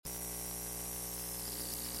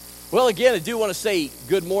Well, again, I do want to say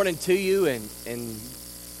good morning to you, and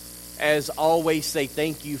as always, say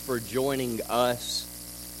thank you for joining us.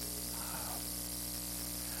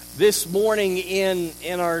 This morning in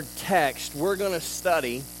our text, we're going to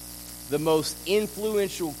study the most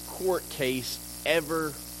influential court case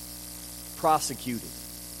ever prosecuted.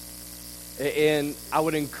 And I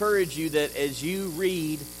would encourage you that as you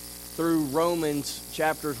read through Romans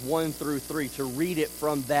chapters 1 through 3, to read it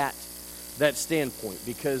from that standpoint,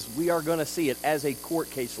 because we are going to see it as a court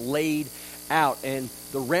case laid out. And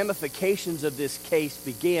the ramifications of this case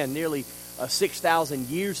began nearly 6,000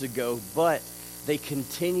 years ago, but they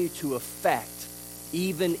continue to affect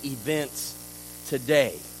even events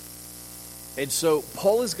today. And so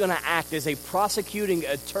Paul is going to act as a prosecuting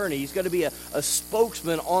attorney. He's going to be a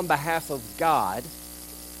spokesman on behalf of God.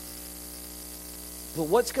 But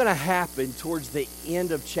what's going to happen towards the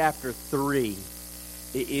end of chapter 3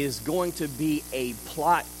 is going to be a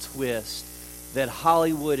plot twist that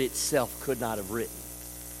Hollywood itself could not have written.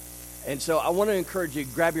 And so I want to encourage you,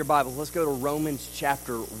 grab your Bibles. Let's go to Romans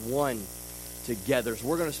chapter 1 together. So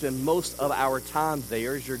we're going to spend most of our time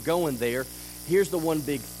there. As you're going there, here's the one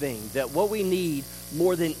big thing, that what we need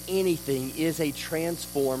more than anything is a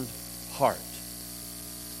transformed heart.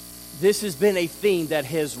 This has been a theme that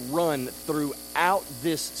has run throughout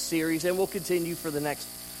this series and will continue for the next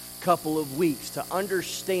couple of weeks. To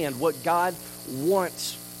understand what God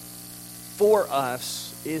wants for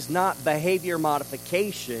us is not behavior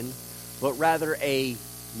modification, but rather a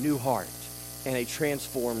new heart and a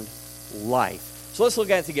transformed life. So let's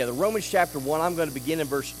look at it together. Romans chapter 1, I'm going to begin in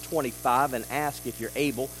verse 25 and ask, if you're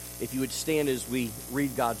able, if you would stand as we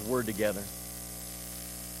read God's word together.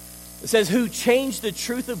 It says, "Who changed the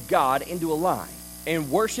truth of God into a lie,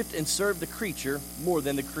 and worshipped and served the creature more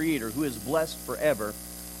than the Creator, who is blessed forever.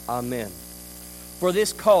 Amen. For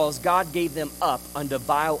this cause God gave them up unto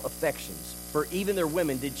vile affections, for even their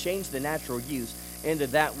women did change the natural use into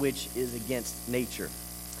that which is against nature.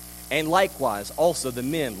 And likewise also the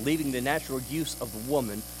men, leaving the natural use of the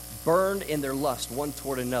woman, burned in their lust one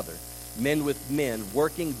toward another, men with men,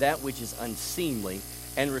 working that which is unseemly,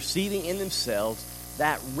 and receiving in themselves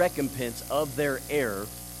that recompense of their error,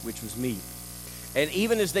 which was meat. And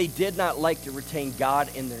even as they did not like to retain God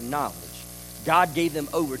in their knowledge, God gave them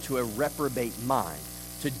over to a reprobate mind,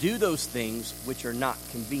 to do those things which are not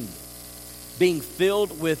convenient, being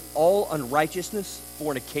filled with all unrighteousness,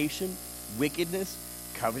 fornication, wickedness,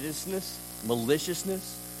 covetousness,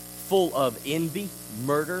 maliciousness, full of envy,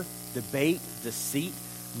 murder, debate, deceit,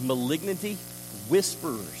 malignity,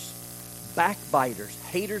 whisperers, backbiters,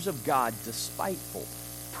 haters of God, despiteful,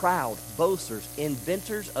 proud, boasters,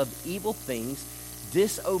 inventors of evil things,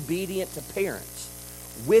 disobedient to parents,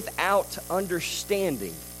 without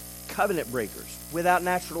understanding, covenant breakers, without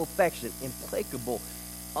natural affection, implacable,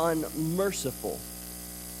 unmerciful,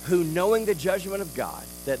 who, knowing the judgment of God,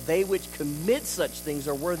 that they which commit such things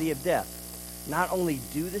are worthy of death, not only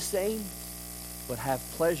do the same, but have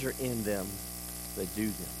pleasure in them that do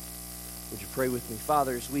them." Would you pray with me?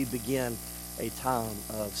 Father, as we begin a time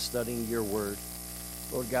of studying your word,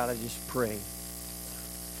 Lord God, I just pray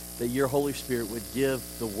that your Holy Spirit would give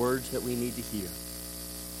the words that we need to hear.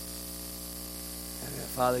 And that,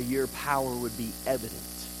 Father, your power would be evident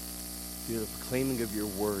through the proclaiming of your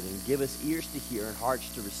word, and give us ears to hear and hearts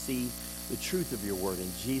to receive the truth of your word.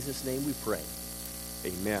 In Jesus' name we pray.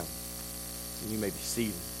 Amen. And you may be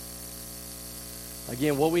seated.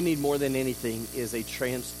 Again, what we need more than anything is a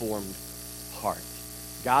transformed heart.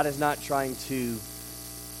 God is not trying to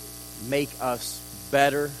make us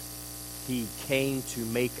better. He came to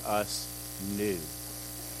make us new.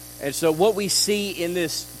 And so what we see in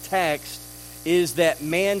this text is that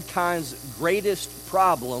mankind's greatest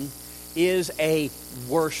problem is a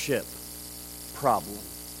worship problem.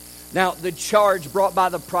 Now, the charge brought by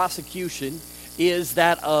the prosecution is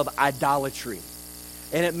that of idolatry.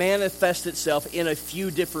 And it manifests itself in a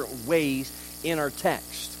few different ways in our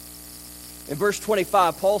text. In verse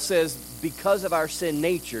 25, Paul says, because of our sin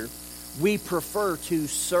nature, we prefer to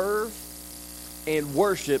serve and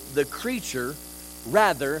worship the creature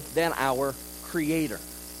rather than our Creator.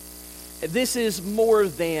 This is more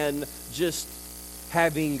than just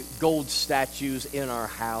having gold statues in our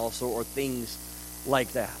house or things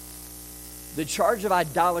like that. The charge of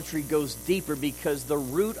idolatry goes deeper, because the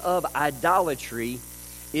root of idolatry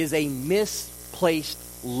is a misplaced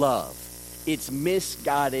love. It's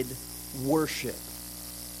misguided worship.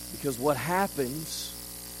 Because what happens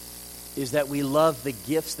is that we love the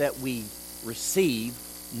gifts that we receive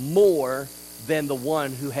more than the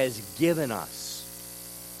one who has given us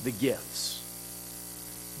the gifts.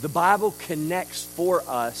 The Bible connects for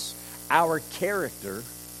us our character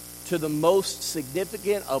to the most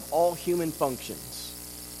significant of all human functions,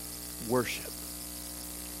 worship.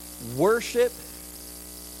 Worship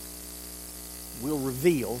will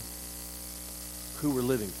reveal who we're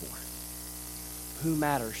living for, who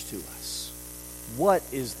matters to us, what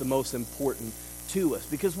is the most important to us,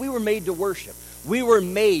 because we were made to worship. We were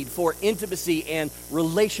made for intimacy and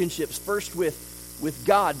relationships, first with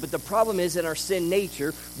God. But the problem is, in our sin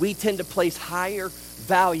nature, we tend to place higher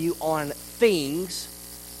value on things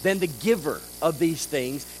than the giver of these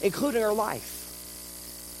things, including our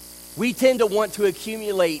life. We tend to want to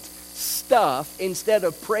accumulate stuff instead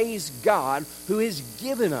of praise God who has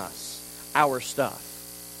given us our stuff.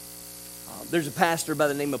 There's a pastor by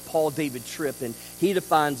the name of Paul David Tripp, and he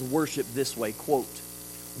defines worship this way, quote,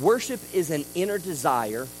 "Worship is an inner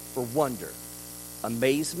desire for wonder,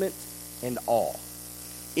 amazement, and awe.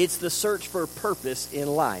 It's the search for purpose in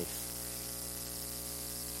life.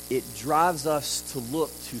 It drives us to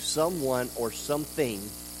look to someone or something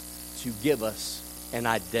to give us an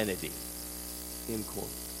identity." End quote.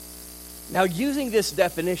 Now, using this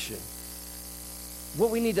definition,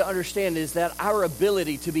 what we need to understand is that our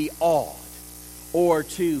ability to be awed or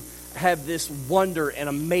to have this wonder and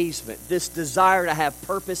amazement, this desire to have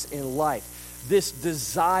purpose in life, this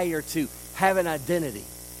desire to have an identity,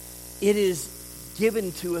 it is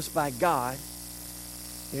given to us by God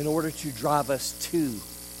in order to drive us to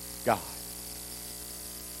God.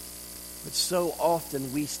 But so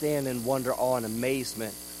often we stand in wonder, awe, and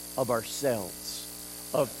amazement of ourselves,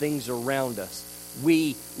 of things around us.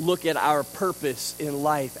 We look at our purpose in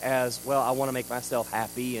life as, well, I want to make myself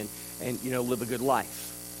happy and live a good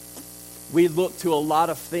life. We look to a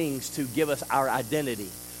lot of things to give us our identity.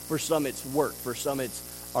 For some it's work, for some it's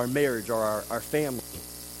our marriage or our family.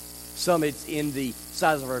 Some it's in the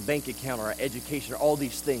size of our bank account or our education or all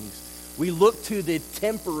these things. We look to the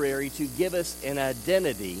temporary to give us an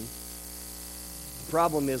identity. The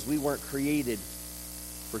problem is we weren't created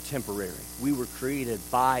for temporary. We were created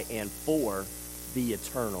by and for the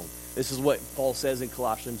eternal. This is what Paul says in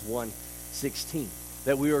Colossians 1:16,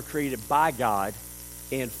 that we were created by God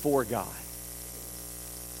and for God.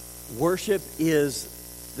 Worship is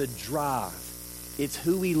the drive. It's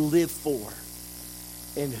who we live for.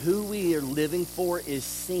 And who we are living for is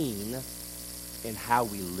seen in how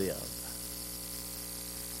we live.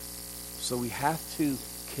 So we have to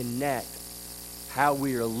connect how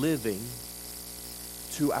we are living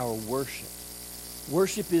to our worship.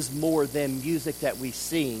 Worship is more than music that we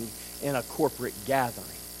sing in a corporate gathering.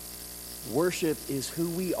 Worship is who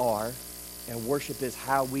we are, and worship is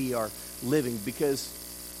how we are living, because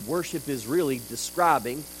worship is really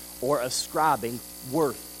describing or ascribing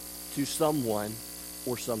worth to someone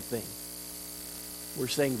or something. We're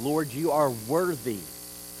saying, Lord, you are worthy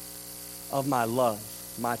of my love,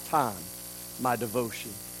 my time, my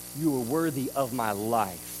devotion. You are worthy of my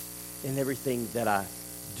life and everything that I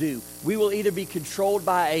do. We will either be controlled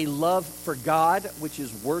by a love for God, which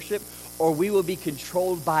is worship, or we will be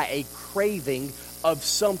controlled by a craving of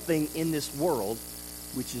something in this world,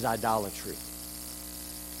 which is idolatry.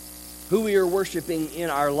 Who we are worshiping in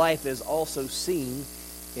our life is also seen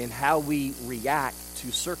in how we react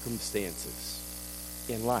to circumstances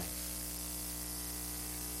in life.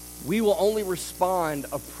 We will only respond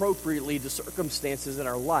appropriately to circumstances in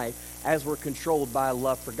our life as we're controlled by a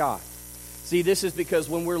love for God. See, this is because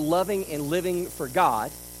when we're loving and living for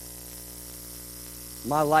God,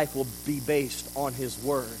 my life will be based on His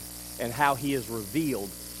Word and how He is revealed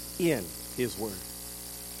in His Word.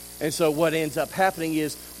 And so what ends up happening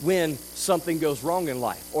is when something goes wrong in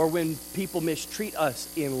life or when people mistreat us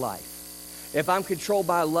in life, if I'm controlled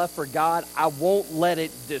by a love for God, I won't let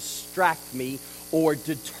it distract me or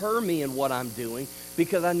deter me in what I'm doing,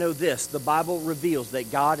 because I know this: the Bible reveals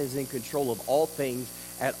that God is in control of all things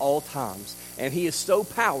at all times. And He is so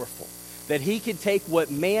powerful that He can take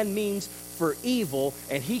what man means for evil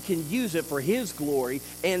and He can use it for His glory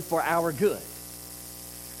and for our good.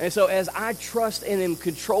 And so as I trust and am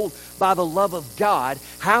controlled by the love of God,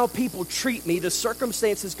 how people treat me, the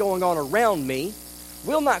circumstances going on around me,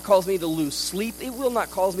 will not cause me to lose sleep. It will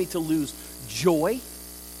not cause me to lose joy,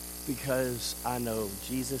 because I know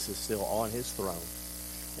Jesus is still on His throne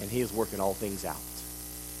and He is working all things out.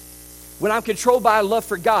 When I'm controlled by a love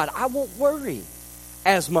for God, I won't worry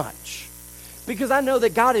as much, because I know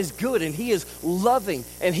that God is good and He is loving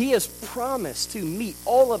and He has promised to meet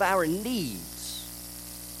all of our needs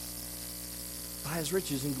by His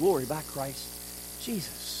riches and glory by Christ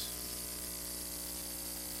Jesus.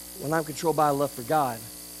 When I'm controlled by a love for God,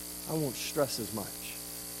 I won't stress as much,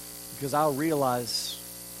 because I'll realize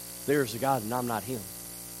there's a God and I'm not Him.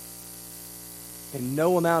 And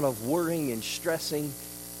no amount of worrying and stressing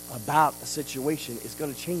about a situation is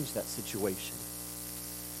going to change that situation.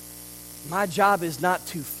 My job is not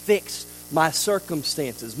to fix my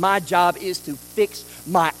circumstances. My job is to fix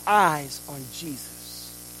my eyes on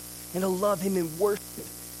Jesus and to love him and worship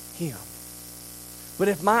him. But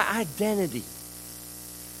if my identity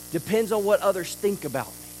depends on what others think about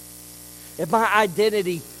me, if my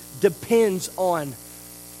identity depends on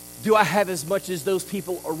do I have as much as those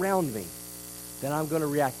people around me, then I'm going to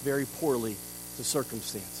react very poorly to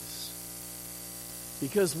circumstances.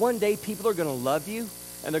 Because one day people are going to love you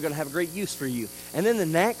and they're going to have a great use for you. And then the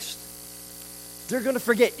next, they're going to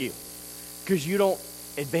forget you because you don't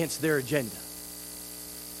advance their agenda.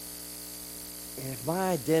 And if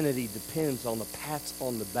my identity depends on the pats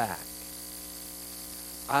on the back,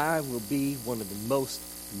 I will be one of the most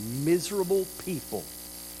miserable people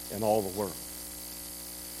in all the world.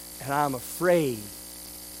 And I'm afraid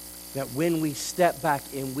that when we step back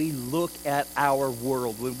and we look at our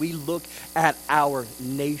world, when we look at our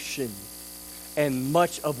nation and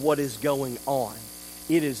much of what is going on,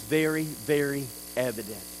 it is very, very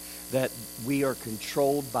evident that we are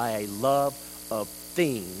controlled by a love of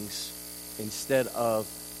things instead of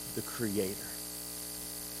the Creator.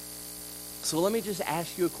 So let me just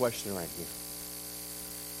ask you a question right here.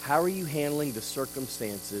 How are you handling the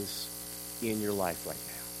circumstances in your life right now?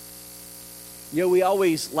 You know, we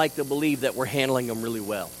always like to believe that we're handling them really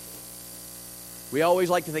well. We always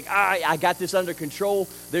like to think, I got this under control.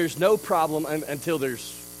 There's no problem until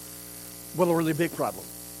there's, well, a really big problem.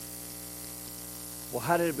 Well,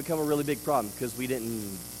 how did it become a really big problem? Because we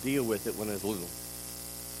didn't deal with it when it was little.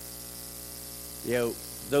 You know,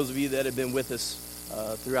 those of you that have been with us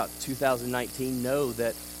throughout 2019 know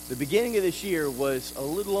that the beginning of this year was a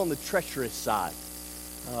little on the treacherous side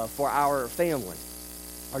for our family.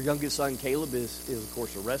 Our youngest son, Caleb, is of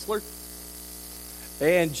course, a wrestler.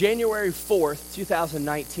 And January 4th,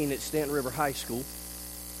 2019 at Stanton River High School,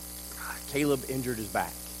 Caleb injured his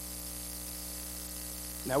back.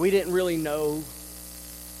 Now, we didn't really know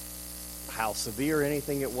how severe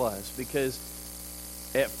anything it was because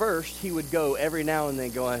at first he would go every now and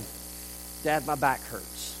then going, Dad, my back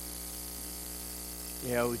hurts.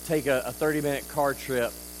 You know, we'd take a 30-minute car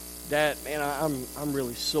trip. Dad, man, I'm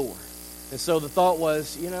really sore. And so the thought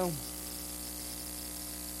was, you know,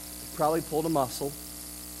 he probably pulled a muscle.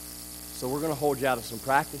 So we're going to hold you out of some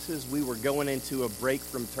practices. We were going into a break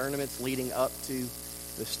from tournaments leading up to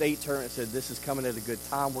the state tournament. Said, this is coming at a good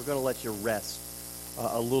time. We're going to let you rest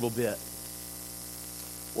a little bit.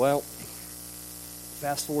 Well,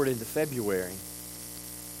 fast forward into February,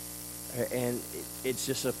 and it's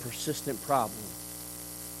just a persistent problem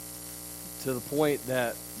to the point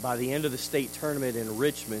that by the end of the state tournament in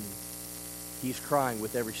Richmond, he's crying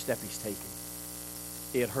with every step he's taking.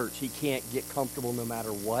 It hurts. He can't get comfortable no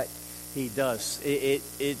matter what he does.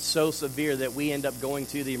 It's so severe that we end up going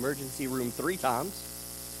to the emergency room 3 times.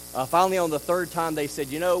 Finally, on the 3rd time, they said,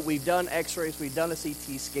 you know, we've done x-rays, we've done a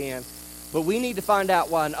CT scan, but we need to find out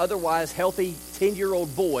why an otherwise healthy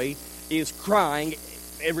 10-year-old boy is crying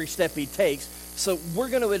every step he takes. So we're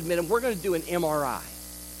going to admit him. We're going to do an MRI.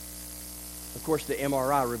 Of course, the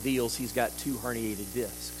MRI reveals he's got 2 herniated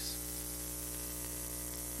discs.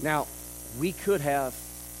 Now, we could have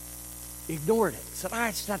ignored it. Said,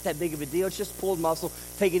 it's not that big of a deal. It's just pulled muscle.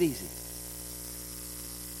 Take it easy.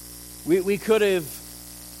 We could have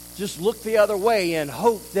just looked the other way and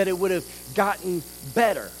hoped that it would have gotten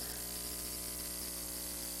better.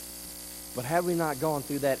 But had we not gone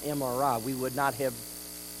through that MRI, we would not have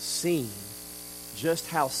seen just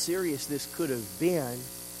how serious this could have been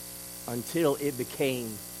until it became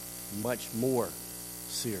much more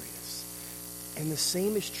serious. And the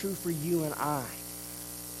same is true for you and I.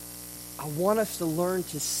 I want us to learn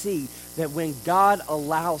to see that when God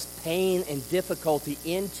allows pain and difficulty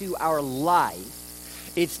into our life,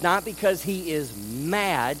 it's not because he is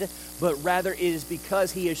mad, but rather it is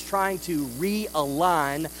because he is trying to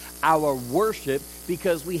realign our worship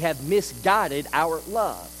because we have misguided our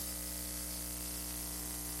love.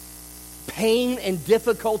 Pain and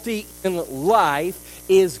difficulty in life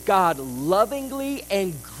is God lovingly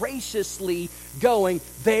and graciously going,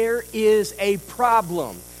 there is a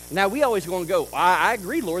problem. Now, we always want to go, I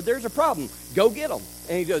agree, Lord, there's a problem. Go get them.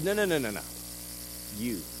 And he goes, no.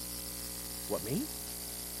 You. What, me?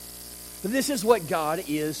 But this is what God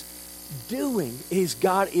is doing, is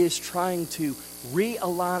God is trying to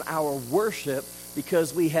realign our worship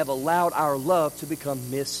because we have allowed our love to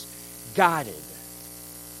become misguided.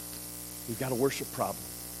 We've got a worship problem.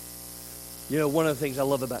 You know, one of the things I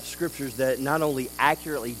love about Scripture is that not only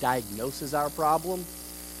accurately diagnoses our problem,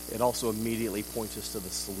 it also immediately points us to the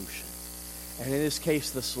solution. And in this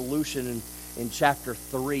case, the solution in chapter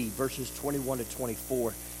 3, verses 21 to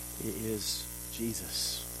 24, is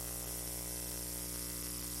Jesus.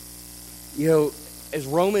 You know, as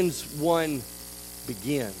Romans 1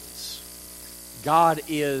 begins, God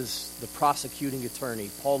is the prosecuting attorney.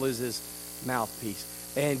 Paul is his mouthpiece.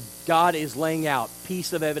 And God is laying out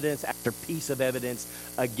piece of evidence after piece of evidence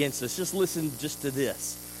against us. Just listen just to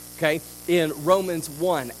this, okay? In Romans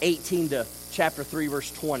 1, 18 to chapter 3,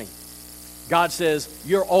 verse 20, God says,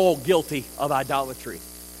 you're all guilty of idolatry.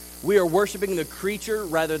 We are worshiping the creature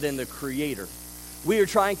rather than the creator. We are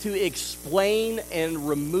trying to explain and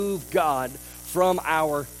remove God from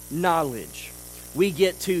our knowledge. We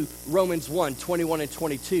get to Romans 1, 21 and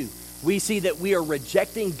 22. We see that we are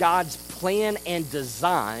rejecting God's plan and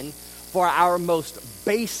design for our most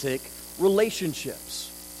basic relationships.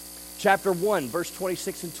 Chapter 1, verse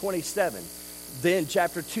 26 and 27. Then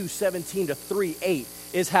chapter 2, 17 to 3, 8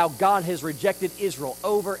 is how God has rejected Israel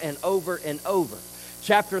over and over and over.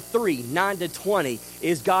 Chapter 3, 9 to 20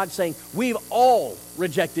 is God saying, we've all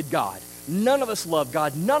rejected God. None of us love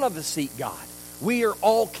God. None of us seek God. We are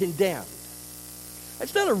all condemned.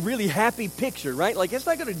 That's not a really happy picture, right? Like, it's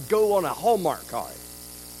not going to go on a Hallmark card.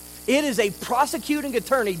 It is a prosecuting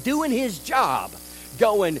attorney doing his job,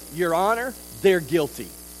 going, Your Honor, they're guilty.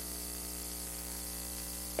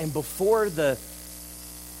 And before the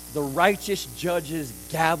righteous judge's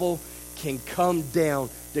gavel can come down,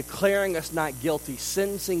 declaring us not guilty,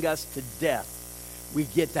 sentencing us to death, we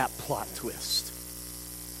get that plot twist.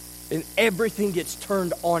 And everything gets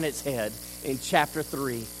turned on its head in chapter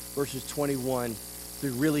 3, verses 21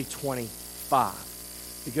 through really 25.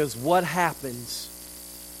 Because what happens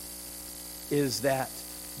is that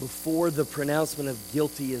before the pronouncement of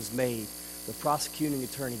guilty is made, the prosecuting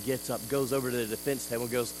attorney gets up, goes over to the defense table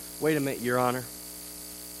and goes, wait a minute, Your Honor,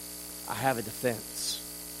 I have a defense.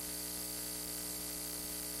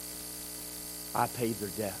 I paid their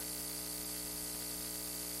debt.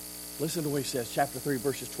 Listen to what he says, chapter 3,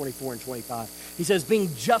 verses 24 and 25. He says, being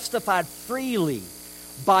justified freely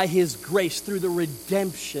by his grace through the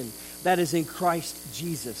redemption that is in Christ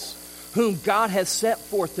Jesus, whom God has set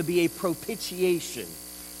forth to be a propitiation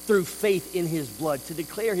through faith in his blood, to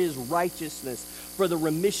declare his righteousness for the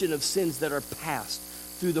remission of sins that are past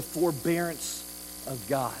through the forbearance of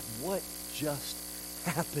God. What just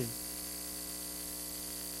happened?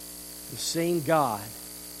 The same God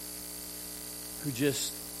who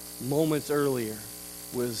just moments earlier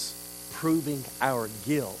was proving our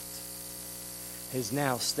guilt has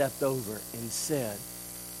now stepped over and said,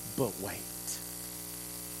 but wait.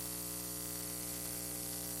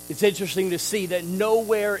 It's interesting to see that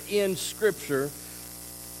nowhere in Scripture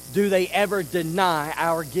do they ever deny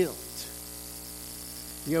our guilt.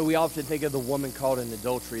 You know, we often think of the woman caught in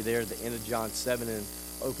adultery there at the end of John 7 and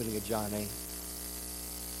opening of John 8.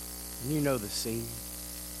 And you know the scene.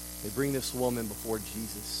 They bring this woman before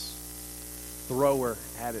Jesus, throw her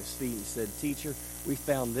at his feet and said, Teacher, we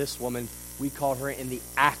found this woman. We caught her in the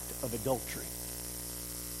act of adultery.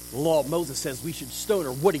 The law of Moses says we should stone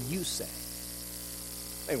her. What do you say?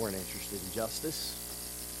 They weren't interested in justice.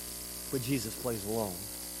 But Jesus plays along.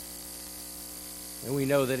 And we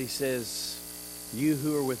know that he says, you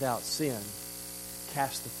who are without sin,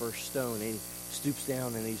 cast the first stone. And he stoops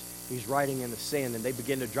down and he's writing in the sand, and they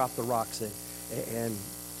begin to drop the rocks and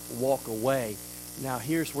walk away. Now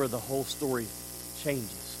here's where the whole story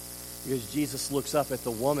changes. Because Jesus looks up at the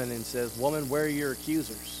woman and says, woman, where are your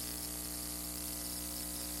accusers?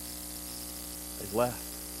 They've left.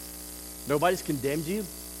 Nobody's condemned you?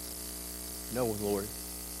 No one, Lord.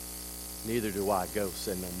 Neither do I. Go,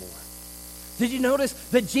 sin no more. Did you notice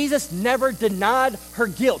that Jesus never denied her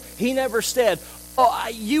guilt? He never said, oh,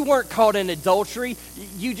 you weren't caught in adultery.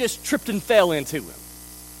 You just tripped and fell into him.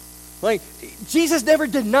 Like, Jesus never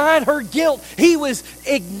denied her guilt. He was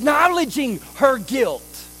acknowledging her guilt.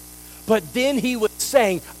 But then he was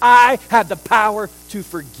saying, I have the power to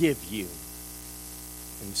forgive you.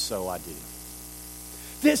 And so I do.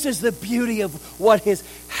 This is the beauty of what has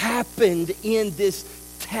happened in this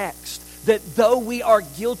text. That though we are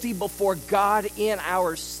guilty before God in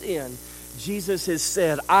our sin, Jesus has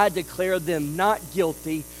said, I declare them not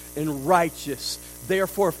guilty and righteous.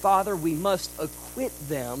 Therefore, Father, we must acquit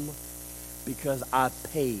them because I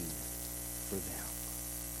paid for them.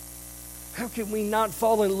 How can we not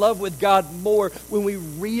fall in love with God more when we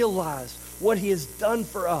realize what he has done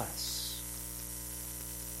for us?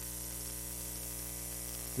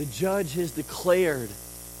 The judge has declared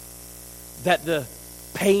that the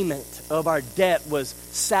payment of our debt was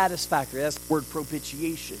satisfactory. That's the word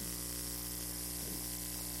propitiation.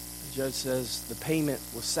 The judge says the payment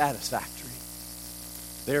was satisfactory.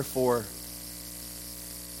 Therefore,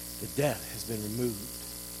 The debt has been removed,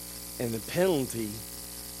 and the penalty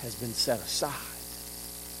has been set aside.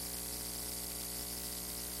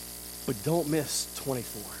 But don't miss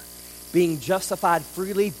 24. Being justified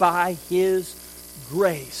freely by His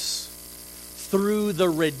grace through the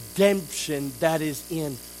redemption that is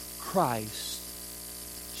in Christ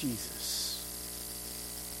Jesus.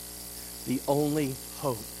 The only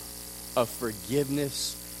hope of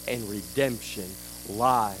forgiveness and redemption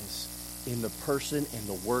lies in the person and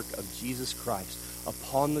the work of Jesus Christ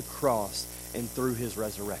upon the cross and through His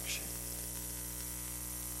resurrection.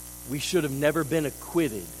 We should have never been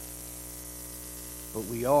acquitted, but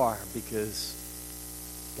we are because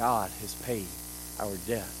God has paid our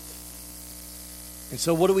debt. And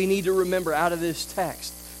so what do we need to remember out of this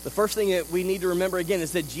text? The first thing that we need to remember again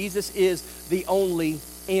is that Jesus is the only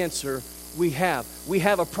answer we have. We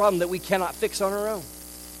have a problem that we cannot fix on our own.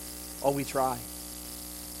 Oh, we try.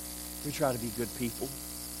 We try to be good people.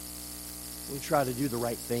 We try to do the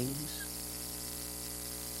right things.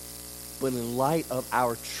 But in light of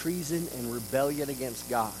our treason and rebellion against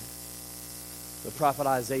God, the prophet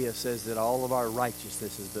Isaiah says that all of our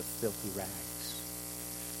righteousness is but filthy rags.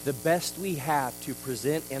 The best we have to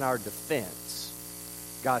present in our defense,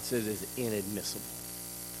 God says, is inadmissible.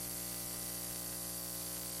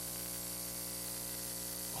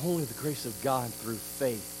 Only the grace of God through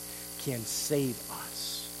faith can save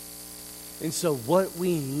us. And so what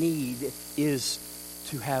we need is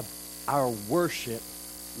to have our worship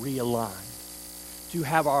realigned, to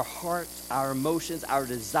have our hearts, our emotions, our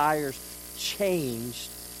desires changed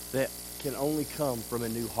that can only come from a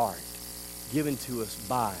new heart given to us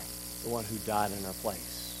by the one who died in our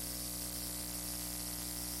place.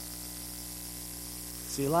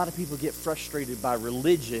 See, a lot of people get frustrated by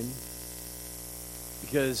religion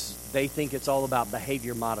because they think it's all about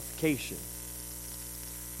behavior modification.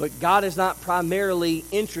 But God is not primarily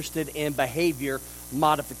interested in behavior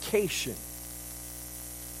modification.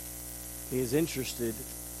 He is interested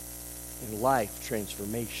in life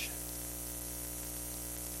transformation.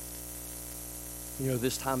 You know,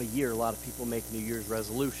 this time of year, a lot of people make New Year's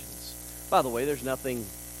resolutions. By the way, there's nothing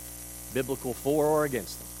biblical for or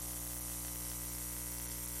against them.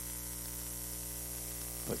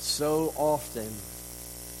 But so often,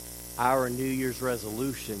 our New Year's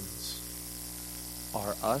resolutions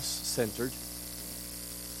are us-centered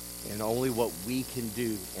and only what we can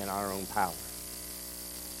do in our own power.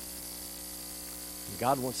 And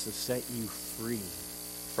God wants to set you free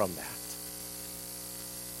from that.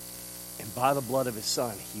 And by the blood of His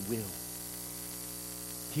Son, He will.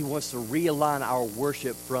 He wants to realign our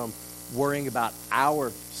worship from worrying about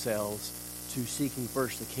ourselves to seeking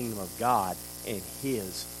first the kingdom of God and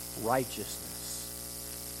His righteousness.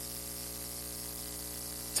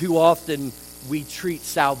 Too often, we treat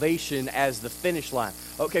salvation as the finish line.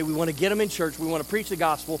 Okay, we want to get them in church. We want to preach the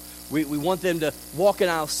gospel. We want them to walk in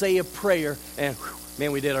aisle, say a prayer, and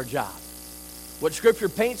man, we did our job. What Scripture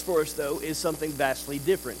paints for us, though, is something vastly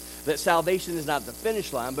different. That salvation is not the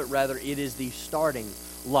finish line, but rather it is the starting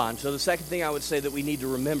line. So the second thing I would say that we need to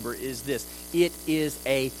remember is this. It is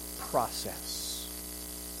a process.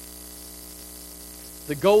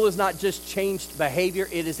 The goal is not just changed behavior.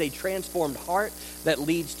 It is a transformed heart that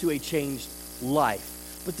leads to a changed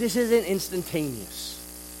life. But this isn't instantaneous.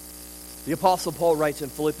 The Apostle Paul writes in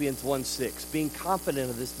Philippians 1:6, being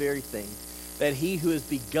confident of this very thing, that He who has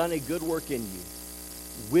begun a good work in you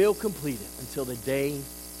will complete it until the day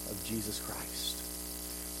of Jesus Christ.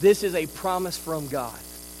 This is a promise from God.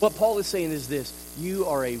 What Paul is saying is this: you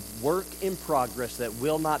are a work in progress that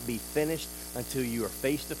will not be finished until you are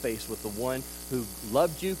face to face with the one who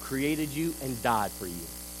loved you, created you, and died for you.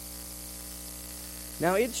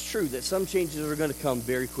 Now, it's true that some changes are going to come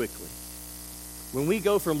very quickly. When we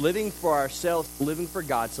go from living for ourselves to living for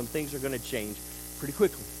God, some things are going to change pretty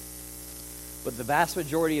quickly. But the vast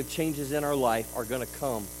majority of changes in our life are going to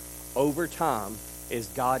come over time as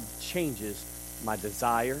God changes my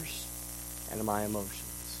desires and my emotions.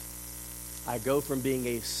 I go from being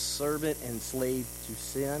a servant and slave to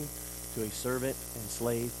sin to a servant and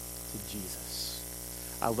slave to Jesus.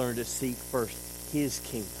 I learned to seek first His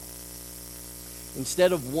kingdom.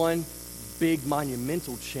 Instead of one big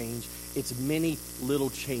monumental change, it's many little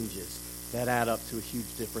changes that add up to a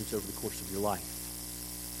huge difference over the course of your life.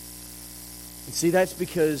 And see, that's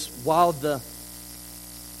because while the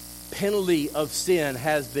penalty of sin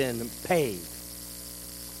has been paid,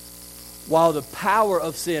 while the power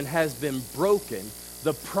of sin has been broken,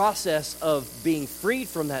 the process of being freed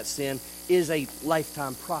from that sin is a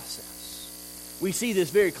lifetime process. We see this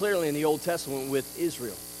very clearly in the Old Testament with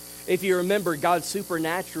Israel. If you remember, God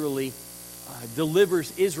supernaturally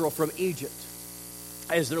delivers Israel from Egypt.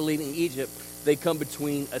 as they're leaving Egypt, they come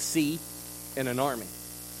between a sea and an army.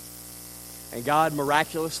 And God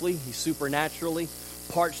miraculously, He supernaturally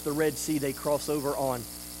parts the Red Sea. They cross over on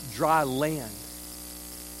dry land.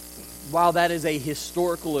 While that is a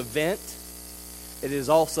historical event, it is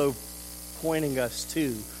also pointing us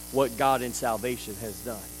to what God in salvation has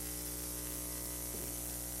done.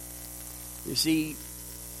 You see,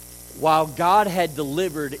 while God had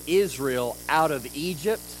delivered Israel out of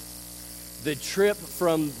Egypt, the trip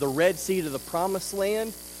from the Red Sea to the Promised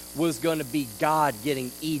Land was going to be God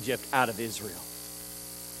getting Egypt out of Israel.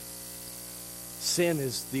 Sin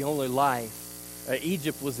is the only life.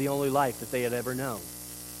 Egypt was the only life that they had ever known.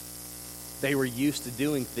 They were used to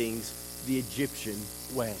doing things the Egyptian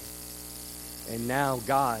way. And now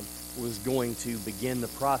God was going to begin the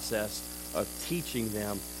process of teaching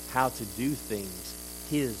them how to do things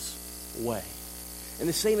His way. And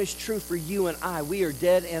the same is true for you and I. We are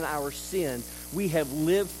dead in our sin. We have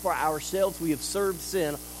lived for ourselves. We have served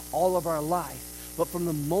sin all of our life. But from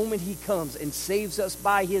the moment He comes and saves us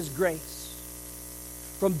by His grace,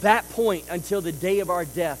 from that point until the day of our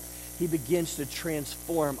death, He begins to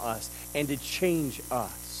transform us and to change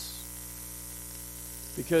us.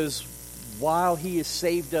 Because while He has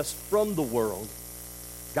saved us from the world,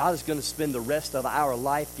 God is going to spend the rest of our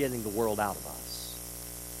life getting the world out of us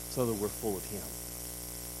so that we're full of Him.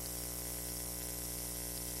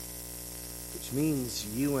 Which means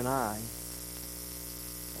you and I,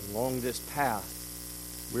 along this path,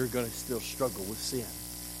 we're going to still struggle with sin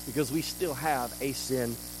because we still have a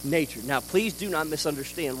sin nature. Now, please do not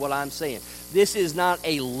misunderstand what I'm saying. This is not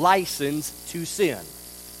a license to sin.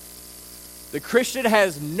 The Christian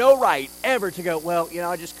has no right ever to go, well,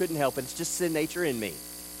 I just couldn't help it. It's just sin nature in me.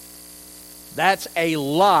 That's a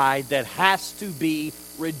lie that has to be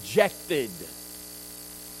rejected.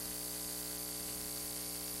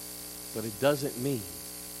 But it doesn't mean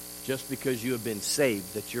just because you have been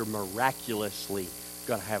saved that you're miraculously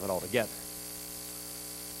going to have it all together.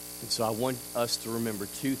 And so I want us to remember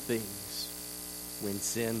two things when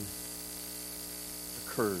sin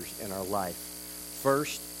occurs in our life.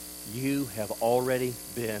 First, you have already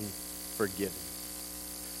been forgiven.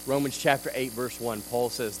 Romans chapter 8, verse 1, Paul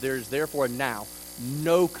says, there is therefore now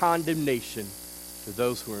no condemnation to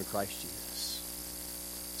those who are in Christ Jesus.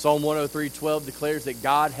 Psalm 103:12 declares that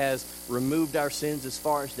God has removed our sins as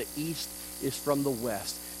far as the east is from the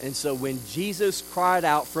west. And so when Jesus cried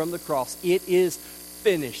out from the cross, it is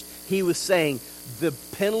finished, He was saying the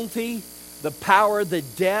penalty, the power, the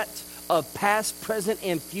debt of past, present,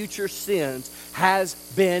 and future sins has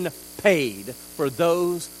been paid for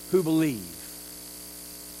those who believe.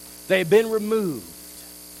 They've been removed.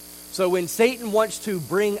 So when Satan wants to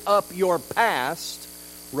bring up your past,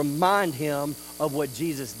 remind him of what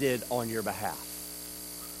Jesus did on your behalf.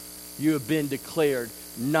 You have been declared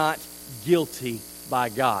not guilty by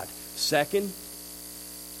God. Second,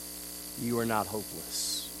 you are not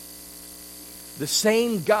hopeless. The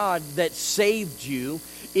same God that saved you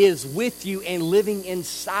is with you and living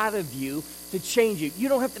inside of you to change you. You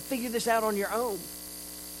don't have to figure this out on your own.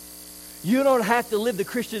 You don't have to live the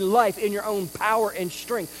Christian life in your own power and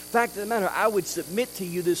strength. Fact of the matter, I would submit to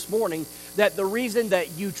you this morning that the reason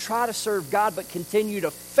that you try to serve God but continue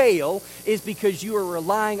to fail is because you are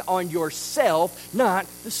relying on yourself, not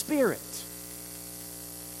the Spirit.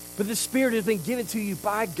 But the Spirit has been given to you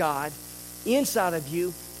by God inside of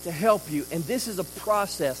you to help you. And this is a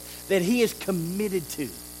process that He is committed to.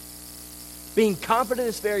 Being confident in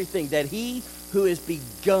this very thing, that He who has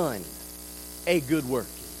begun a good work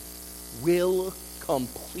will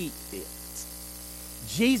complete it.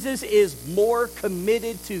 Jesus is more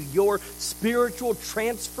committed to your spiritual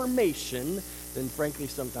transformation than, frankly,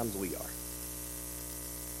 sometimes we are.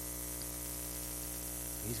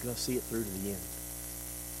 He's going to see it through to the end.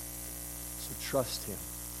 So trust Him,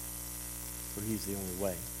 for He's the only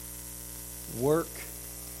way. Work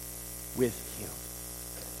with Him.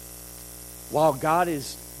 While God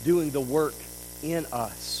is doing the work in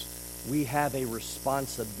us, we have a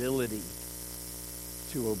responsibility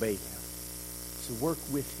to obey Him. So work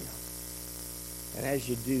with Him. And as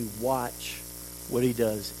you do, watch what He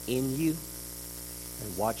does in you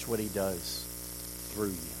and watch what He does through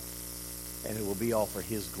you. And it will be all for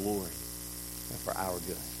His glory and for our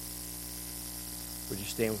good. Would you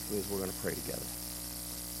stand with me as we're going to pray together?